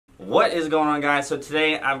What is going on, guys? So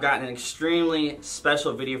today I've got an extremely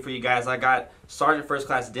special video for you guys. I got Sergeant First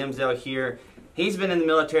Class Dimsdale here. He's been in the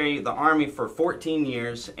military, the Army, for 14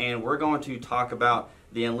 years, and we're going to talk about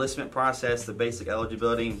the enlistment process, the basic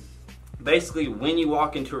eligibility. Basically, when you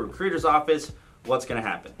walk into a recruiter's office, what's going to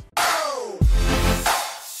happen.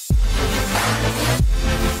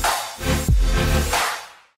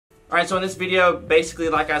 Alright, so in this video, basically,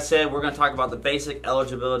 like I said, we're going to talk about the basic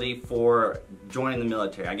eligibility for joining the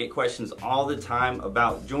military. I get questions all the time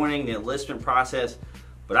about joining the enlistment process,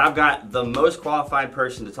 but I've got the most qualified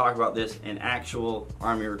person to talk about this, an actual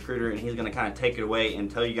Army recruiter, and he's going to kind of take it away and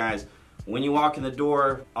tell you guys when you walk in the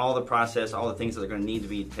door, all the process, all the things that are going to need to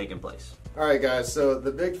be taking place. Alright guys, so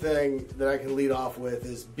the big thing that I can lead off with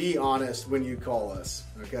is be honest when you call us,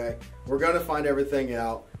 okay? We're going to find everything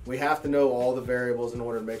out. We have to know all the variables in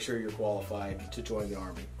order to make sure you're qualified to join the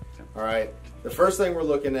Army. Alright, the first thing we're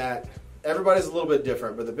looking at, everybody's a little bit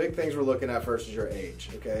different, but the big things we're looking at first is your age,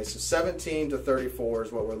 okay? So 17 to 34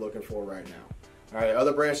 is what we're looking for right now. Alright,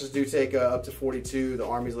 other branches do take up to 42. The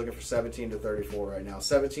Army's looking for 17 to 34 right now.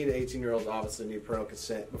 17 to 18-year-olds obviously need parental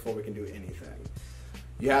consent before we can do anything.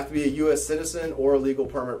 You have to be a U.S. citizen or a legal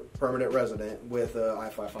permanent resident with an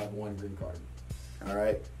I-551 green card.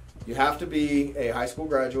 Alright. You have to be a high school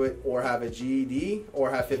graduate or have a GED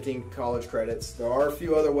or have 15 college credits. There are a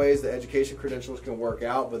few other ways that education credentials can work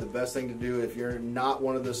out, but the best thing to do if you're not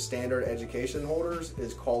one of those standard education holders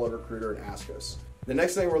is call a recruiter and ask us. The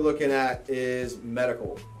next thing we're looking at is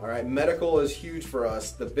medical. All right, medical is huge for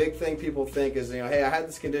us. The big thing people think is, hey, I had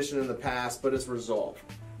this condition in the past, but it's resolved.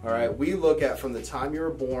 All right, we look at from the time you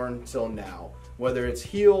were born till now. Whether it's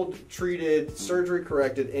healed, treated, surgery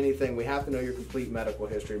corrected, anything, we have to know your complete medical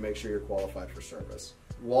history to make sure you're qualified for service.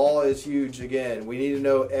 Law is huge. Again, we need to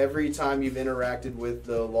know every time you've interacted with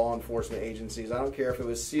the law enforcement agencies. I don't care if it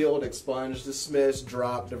was sealed, expunged, dismissed,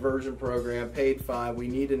 dropped, diversion program, paid fine. We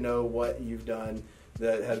need to know what you've done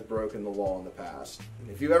that has broken the law in the past.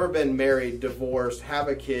 If you've ever been married, divorced, have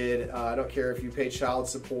a kid, I don't care if you pay child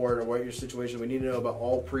support or what your situation, we need to know about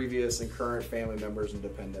all previous and current family members and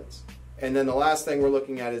dependents. And then the last thing we're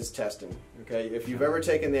looking at is testing. Okay, if you've ever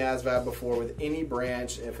taken the ASVAB before with any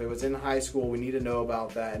branch, if it was in high school, we need to know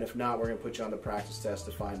about that. And if not, we're going to put you on the practice test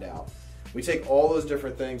to find out. We take all those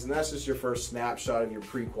different things, and that's just your first snapshot of your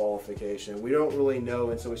pre-qualification. We don't really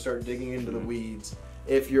know until we start digging into the weeds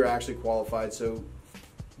if you're actually qualified. So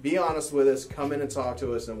be honest with us, come in and talk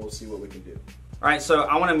to us, and we'll see what we can do. All right, so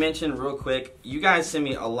I want to mention real quick, you guys send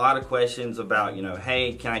me a lot of questions about,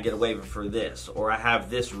 hey, can I get a waiver for this? Or I have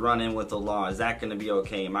this run-in with the law. Is that going to be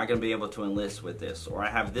okay? Am I going to be able to enlist with this? Or I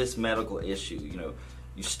have this medical issue.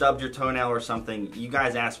 You stubbed your toenail or something. You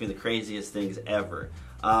guys ask me the craziest things ever.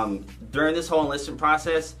 During this whole enlistment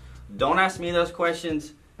process, don't ask me those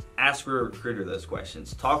questions. Ask your recruiter those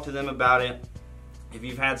questions. Talk to them about it. If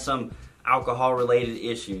you've had some alcohol-related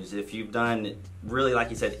issues, if you've done really,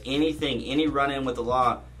 like you said, anything, any run-in with the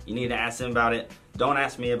law, you need to ask them about it. Don't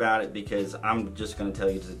ask me about it because I'm just going to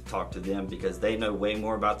tell you to talk to them because they know way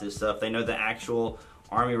more about this stuff. They know the actual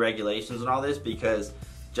Army regulations and all this because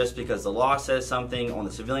just because the law says something on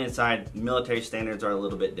the civilian side, military standards are a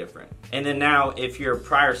little bit different. And then now, if you're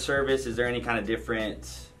prior service, is there any kind of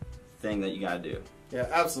different thing that you got to do? Yeah,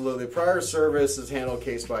 absolutely. Prior service is handled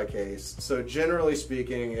case by case. So generally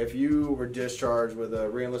speaking, if you were discharged with a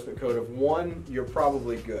re-enlistment code of 1, you're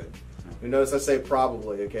probably good. You notice I say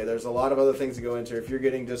probably, okay? There's a lot of other things to go into. If you're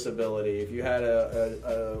getting disability, if you had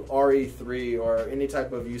a RE3 or any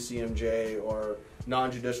type of UCMJ or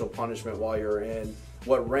non-judicial punishment while you're in,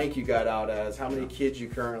 what rank you got out as, how many kids you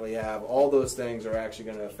currently have, all those things are actually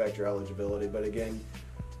going to affect your eligibility. But again,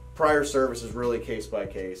 prior service is really case by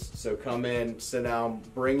case. So come in, sit down,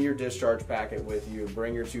 bring your discharge packet with you,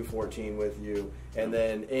 bring your 214 with you, and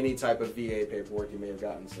then any type of VA paperwork you may have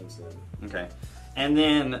gotten since then. Okay. And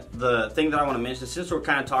then the thing that I want to mention, since we're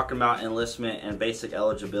kind of talking about enlistment and basic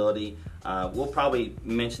eligibility, we'll probably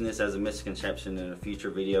mention this as a misconception in a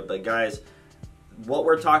future video, but guys, what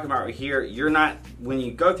we're talking about right here, you're not, when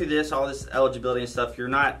you go through this, all this eligibility and stuff, you're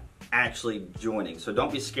not actually joining. So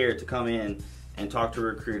don't be scared to come in and talk to a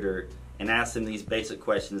recruiter and ask them these basic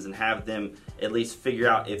questions and have them at least figure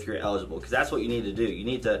out if you're eligible, because that's what you need to do. You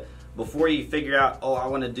need to, before you figure out, oh, I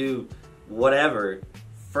want to do whatever,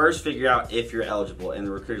 first figure out if you're eligible, and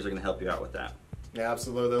the recruiters are going to help you out with that. Yeah,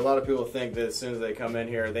 absolutely. A lot of people think that as soon as they come in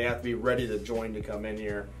here, they have to be ready to join to come in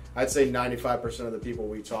here. I'd say 95% of the people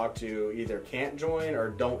we talk to either can't join or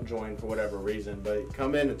don't join for whatever reason, but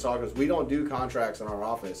come in and talk to us. We don't do contracts in our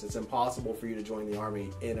office. It's impossible for you to join the Army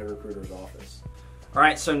in a recruiter's office. All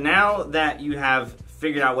right, so now that you have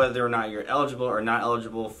figured out whether or not you're eligible or not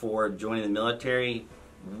eligible for joining the military,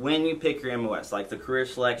 when you pick your MOS, like the career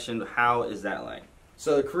selection, how is that like?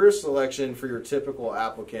 So the career selection for your typical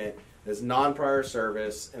applicant is non-prior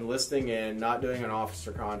service, enlisting in, not doing an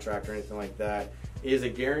officer contract or anything like that, is a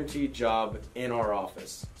guaranteed job in our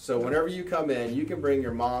office. So whenever you come in, you can bring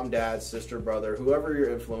your mom, dad, sister, brother, whoever your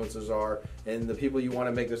influencers are, and the people you want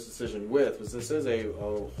to make this decision with, because this is a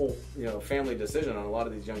whole family decision on a lot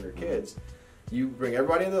of these younger kids. You bring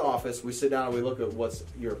everybody into the office, we sit down and we look at what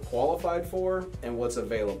you're qualified for and what's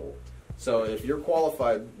available. So if you're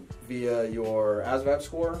qualified via your ASVAB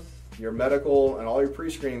score, your medical, and all your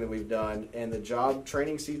pre-screening that we've done, and the job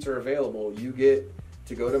training seats are available, you get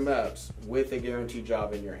to go to MEPS with a guaranteed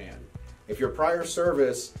job in your hand. If your prior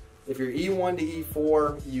service, if you're E1 to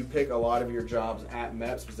E4, you pick a lot of your jobs at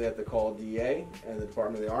MEPS because they have to call DA and the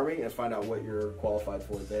Department of the Army and find out what you're qualified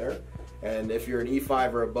for there. And if you're an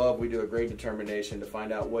E5 or above, we do a grade determination to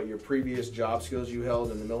find out what your previous job skills you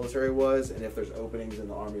held in the military was and if there's openings in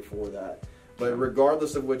the Army for that. But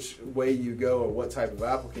regardless of which way you go or what type of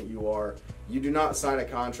applicant you are, you do not sign a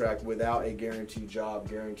contract without a guaranteed job,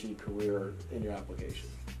 guaranteed career in your application.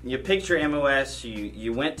 You picked your MOS,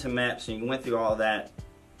 you went to MEPS, and you went through all that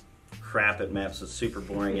crap at MEPS. It's super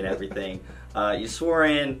boring and everything. You swore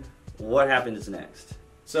in. What happens next?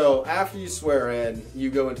 So after you swear in, you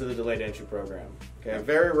go into the delayed entry program. Okay.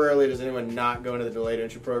 Very rarely does anyone not go into the delayed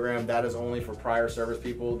entry program. That is only for prior service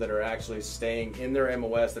people that are actually staying in their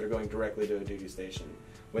MOS that are going directly to a duty station.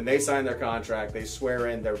 When they sign their contract, they swear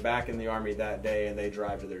in, they're back in the Army that day, and they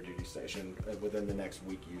drive to their duty station within the next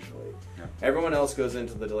week usually. Yeah. Everyone else goes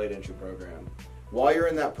into the delayed entry program. While you're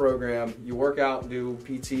in that program, you work out, do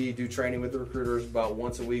PT, do training with the recruiters about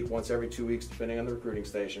once a week, once every 2 weeks, depending on the recruiting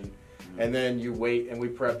station. And then you wait and we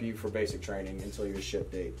prep you for basic training until your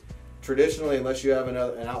ship date. Traditionally, unless you have an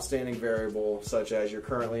outstanding variable, such as you're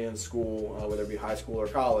currently in school, whether it be high school or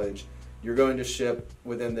college, you're going to ship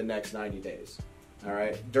within the next 90 days. All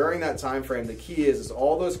right. During that time frame, the key is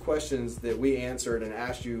all those questions that we answered and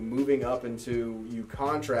asked you moving up into you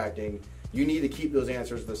contracting, you need to keep those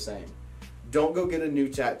answers the same. Don't go get a new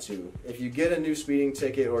tattoo. If you get a new speeding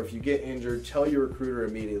ticket or if you get injured, tell your recruiter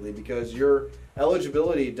immediately because your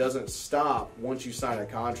eligibility doesn't stop once you sign a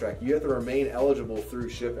contract. You have to remain eligible through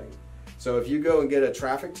shipping. So if you go and get a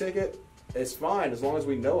traffic ticket, it's fine as long as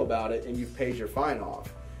we know about it and you've paid your fine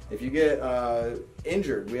off. If you get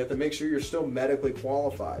injured, we have to make sure you're still medically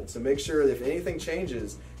qualified. So make sure that if anything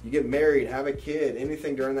changes, you get married, have a kid,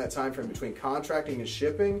 anything during that time frame between contracting and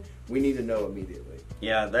shipping, we need to know immediately.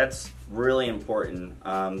 Yeah, that's really important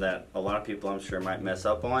that a lot of people I'm sure might mess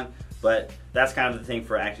up on, but that's kind of the thing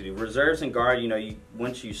for active duty. Reserves and Guard,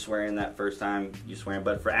 once you swear in that first time, you swear in,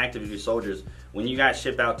 but for active duty soldiers, when you guys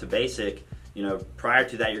ship out to basic, prior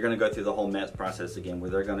to that, you're going to go through the whole MEPS process again, where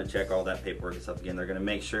they're going to check all that paperwork and stuff again. They're going to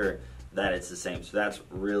make sure that it's the same. So that's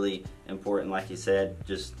really important. Like you said,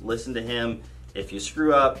 just listen to him. If you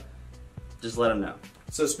screw up, just let him know.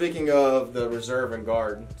 So speaking of the Reserve and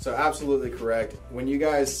Guard, so absolutely correct. When you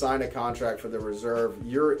guys sign a contract for the Reserve,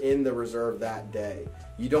 you're in the Reserve that day.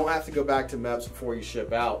 You don't have to go back to MEPS before you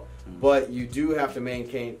ship out, but you do have to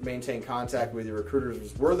maintain contact with your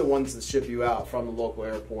recruiters. We're the ones that ship you out from the local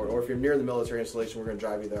airport, or if you're near the military installation, we're going to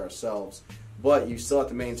drive you there ourselves. But you still have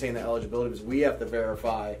to maintain the eligibility because we have to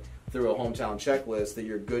verify through a hometown checklist that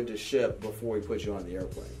you're good to ship before we put you on the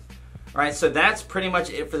airplane. Alright, so that's pretty much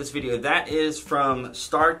it for this video. That is from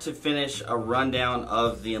start to finish a rundown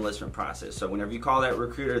of the enlistment process. So whenever you call that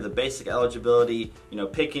recruiter, the basic eligibility,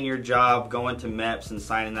 picking your job, going to MEPS and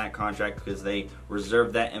signing that contract because they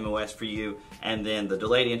reserved that MOS for you, and then the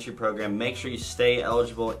delayed entry program. Make sure you stay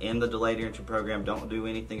eligible in the delayed entry program. Don't do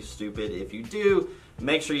anything stupid. If you do,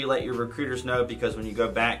 make sure you let your recruiters know because when you go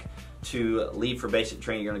back to leave for basic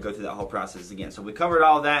training, you're going to go through that whole process again. So we covered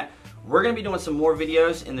all of that. We're going to be doing some more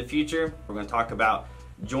videos in the future. We're going to talk about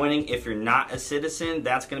joining if you're not a citizen.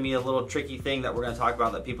 That's going to be a little tricky thing that we're going to talk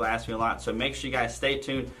about that people ask me a lot. So make sure you guys stay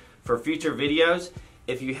tuned for future videos.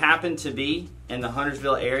 If you happen to be in the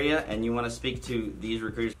Huntersville area and you want to speak to these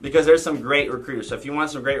recruiters, because there's some great recruiters. So if you want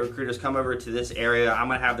some great recruiters, come over to this area. I'm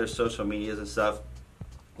going to have their social medias and stuff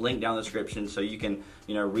linked down in the description so you can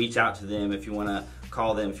reach out to them if you want to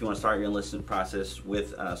call them, if you want to start your enlistment process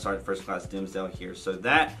with Sergeant First Class Dimsdale here. So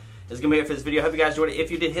that is going to be it for this video. I hope you guys enjoyed it. If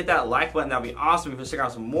you did, hit that like button. That would be awesome. If you want to check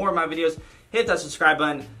out some more of my videos, hit that subscribe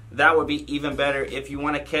button. That would be even better. If you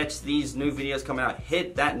want to catch these new videos coming out,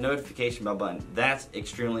 hit that notification bell button. That's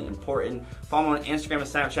extremely important. Follow me on Instagram and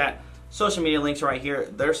Snapchat. Social media links are right here.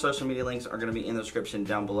 Their social media links are going to be in the description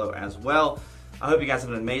down below as well. I hope you guys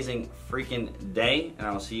have an amazing freaking day, and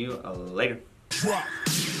I will see you later.